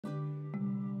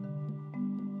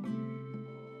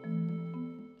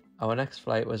Our next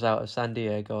flight was out of San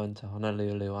Diego into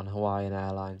Honolulu on Hawaiian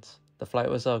Airlines. The flight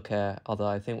was okay, although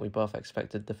I think we both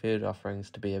expected the food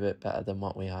offerings to be a bit better than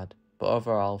what we had. But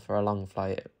overall, for a long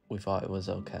flight, we thought it was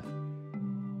okay.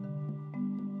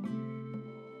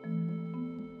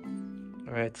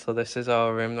 Alright, so this is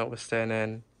our room that we're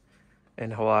staying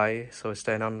in Hawaii. So we're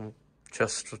staying on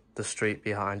just the street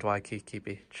behind Waikiki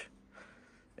Beach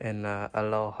in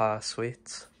Aloha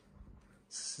Suites.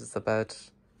 This is the bed,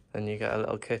 and you get a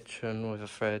little kitchen with a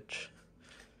fridge.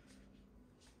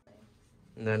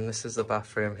 And then this is the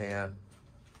bathroom here.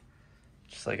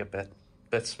 Just like a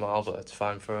bit small, but it's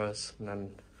fine for us. And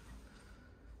then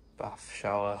bath,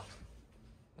 shower,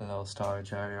 a little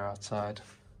storage area outside.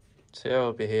 So yeah,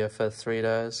 we'll be here for 3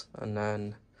 days and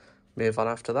then move on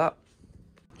after that.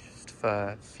 Just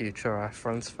for future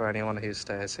reference for anyone who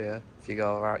stays here, if you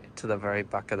go right to the very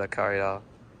back of the corridor,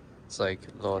 it's like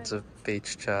loads of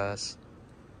beach chairs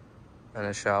and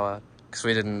a shower, because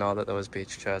we didn't know that there was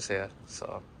beach chairs here,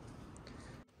 so.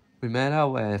 We made our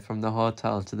way from the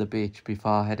hotel to the beach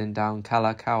before heading down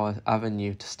Kalakaua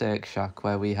Avenue to Steak Shack,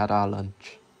 where we had our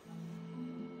lunch.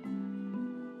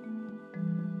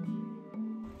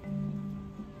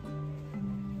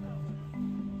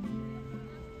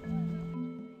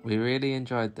 We really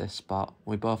enjoyed this spot.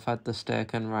 We both had the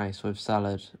steak and rice with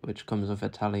salad, which comes with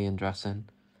Italian dressing.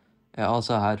 It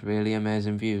also had really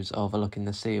amazing views overlooking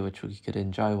the sea, which we could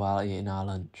enjoy while eating our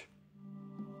lunch.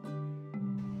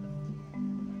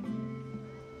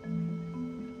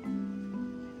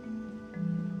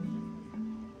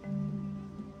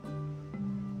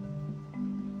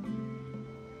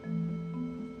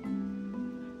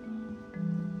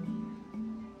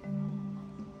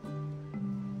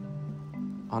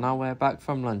 On our way back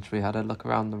from lunch, we had a look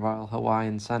around the Royal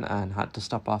Hawaiian Centre and had to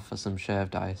stop off for some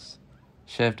shaved ice.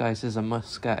 Shaved ice is a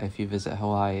must get if you visit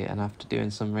Hawaii, and after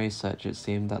doing some research it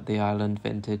seemed that the island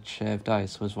vintage shaved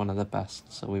ice was one of the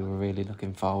best, so we were really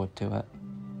looking forward to it.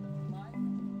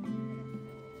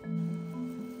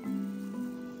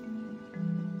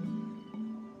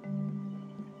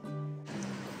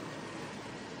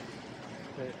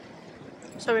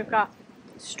 So we've got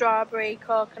strawberry,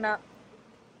 coconut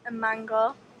and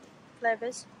mango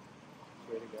flavours.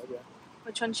 Really good, yeah.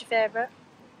 Which one's your favourite?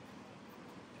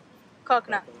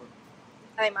 Coconut.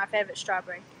 I think my favourite's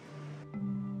strawberry.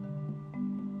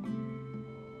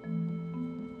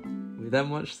 We then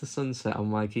watched the sunset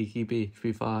on Waikiki Beach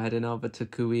before heading over to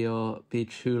Kuio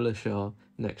Beach Hula Show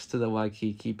next to the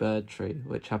Waikiki Bird Tree,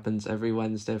 which happens every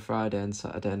Wednesday, Friday and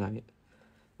Saturday night.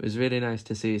 It was really nice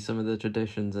to see some of the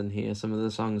traditions and hear some of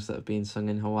the songs that have been sung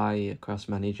in Hawaii across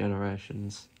many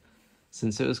generations.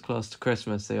 Since it was close to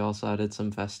Christmas, they also added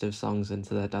some festive songs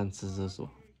into their dances as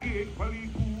well.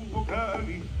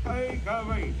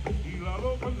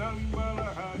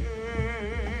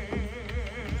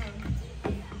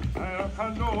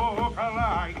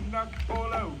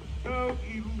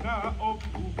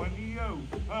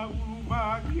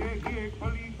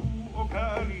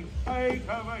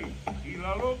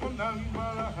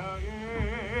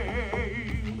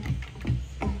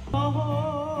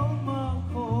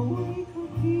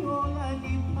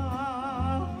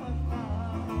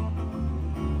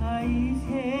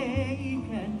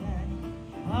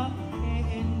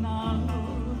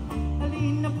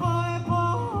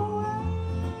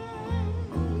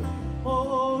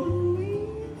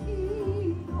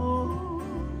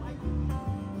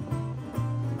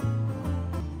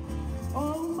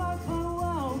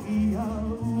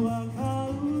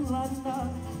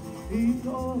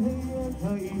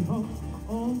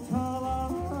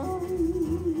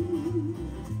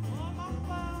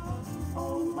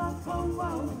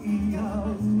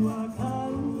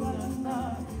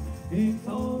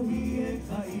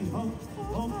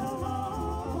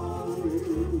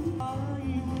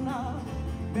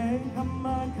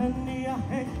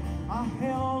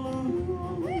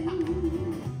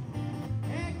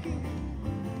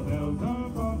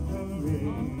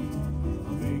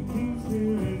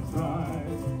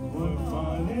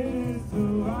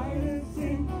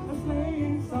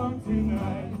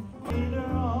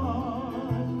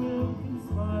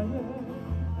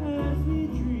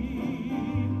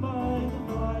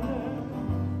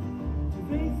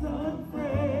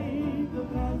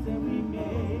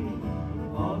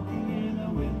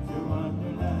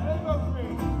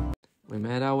 We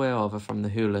made our way over from the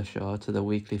hula show to the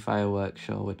weekly fireworks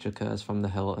show, which occurs from the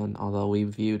Hilton, although we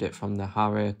viewed it from the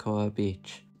Hareakoa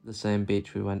Beach, the same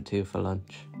beach we went to for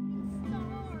lunch.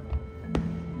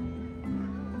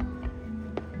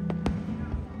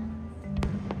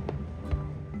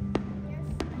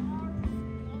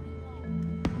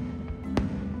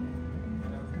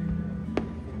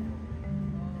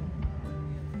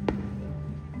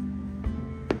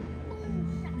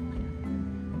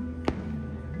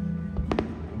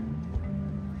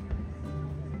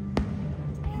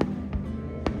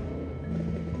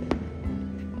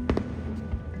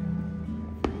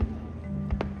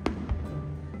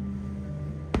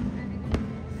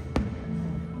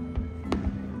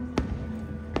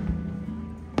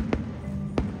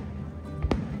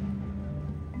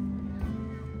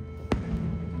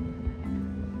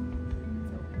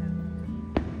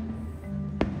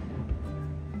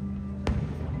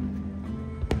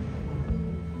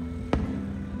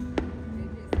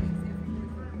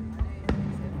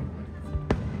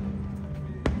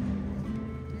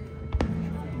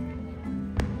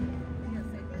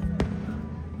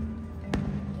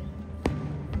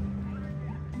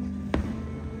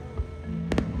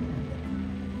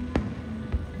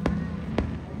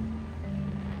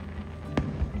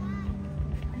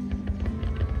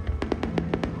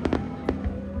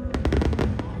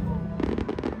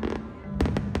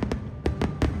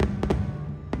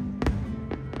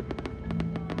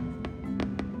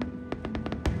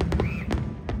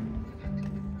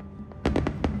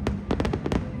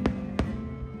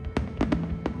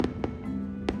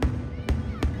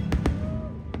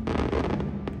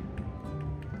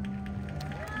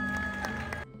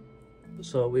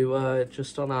 So we were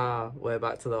just on our way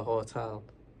back to the hotel,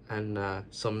 and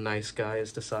some nice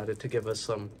guys decided to give us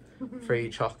some free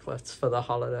chocolates for the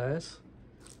holidays.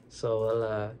 So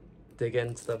we'll dig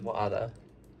into them. What are they?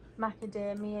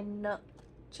 Macadamia nut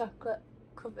chocolate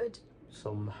covered.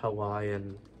 Some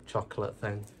Hawaiian chocolate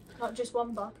thing. Not just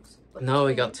one box. But No,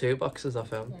 we two. got 2 boxes of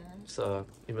him. Yeah. So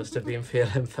you must have been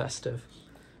feeling festive.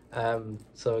 So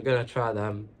we're gonna try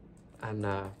them, and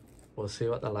we'll see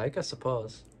what they're like, I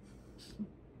suppose.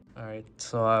 Alright,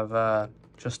 so I've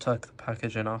just took the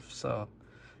packaging off, so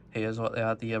here's what they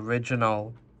are. The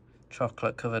original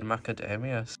chocolate covered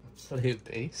macadamias. Absolute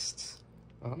beasts,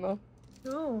 aren't they?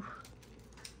 Ooh.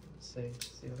 See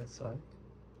what it's like.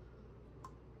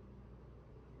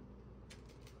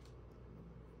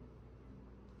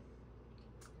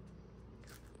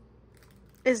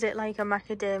 Is it like a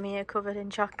macadamia covered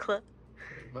in chocolate?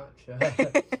 Pretty much,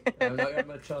 yeah. I'm not getting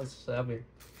much chance to say, I mean,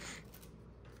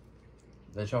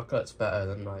 the chocolate's better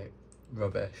than like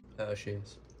rubbish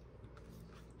Hershey's.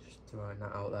 Just throwing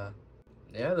that out there.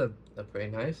 Yeah, they're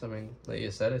pretty nice. I mean, like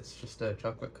you said, it's just a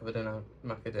chocolate covered in a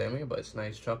macadamia, but it's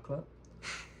nice chocolate.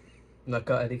 Not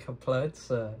got any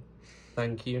complaints.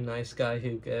 Thank you, nice guy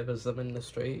who gave us them in the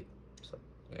street. So,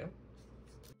 yeah.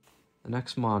 The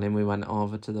next morning we went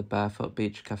over to the Barefoot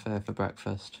Beach Cafe for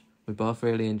breakfast. We both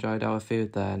really enjoyed our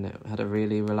food there, and it had a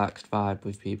really relaxed vibe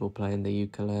with people playing the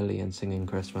ukulele and singing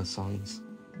Christmas songs.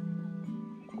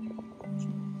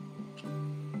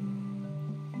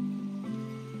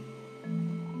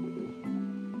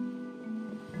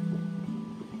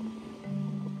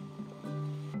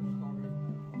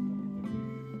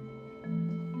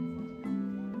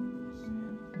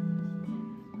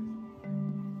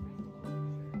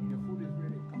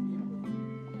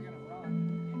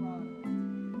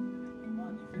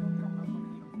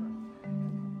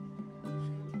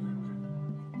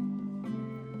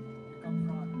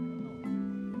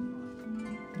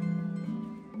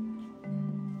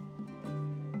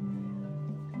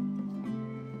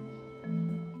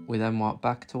 We then walked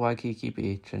back to Waikiki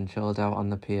Beach and chilled out on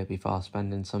the pier before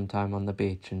spending some time on the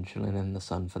beach and chilling in the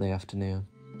sun for the afternoon.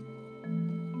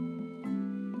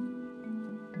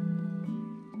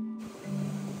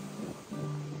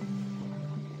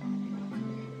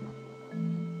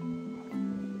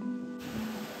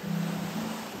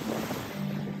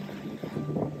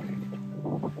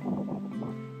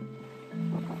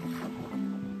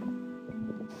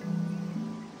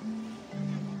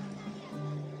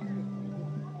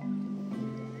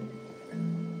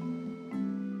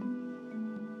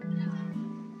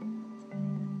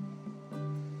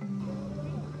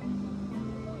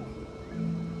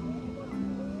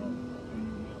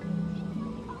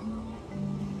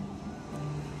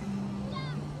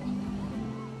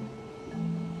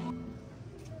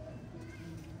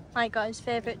 I got his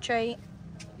favourite treat.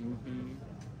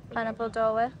 Pineapple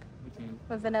Dole Whip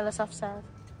with vanilla soft serve.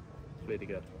 It's really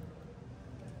good.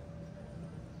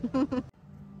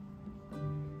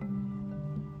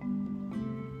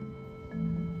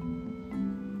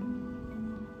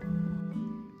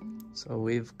 So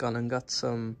we've gone and got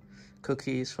some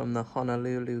cookies from the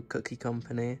Honolulu Cookie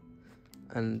Company,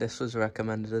 and this was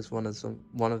recommended as one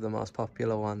of the most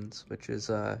popular ones, which is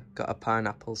got a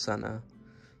pineapple centre.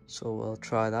 So we'll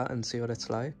try that and see what it's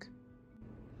like.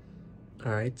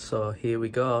 Alright, so here we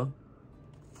go.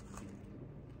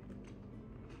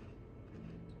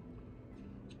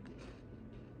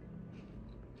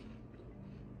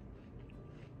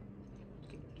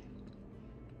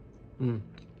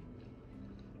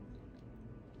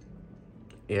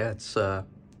 Yeah, it's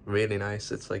really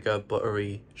nice. It's like a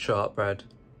buttery shortbread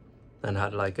and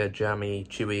had like a jammy,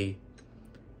 chewy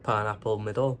pineapple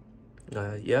middle.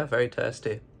 Yeah, very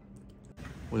tasty.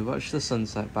 We watched the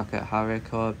sunset back at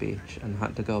Harekoa Beach and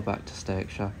had to go back to Steak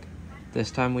Shack.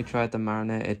 This time we tried the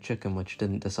marinated chicken, which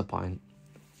didn't disappoint.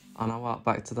 On our walk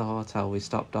back to the hotel, we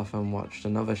stopped off and watched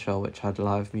another show which had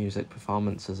live music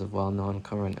performances of well-known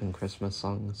current and Christmas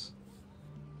songs.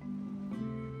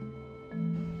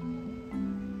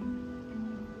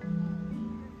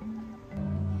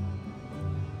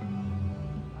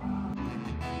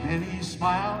 And he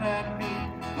smiled at me,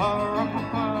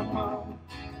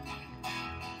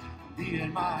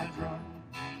 being my drum,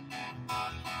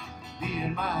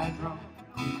 being my drum,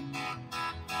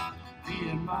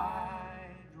 being my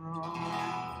drum.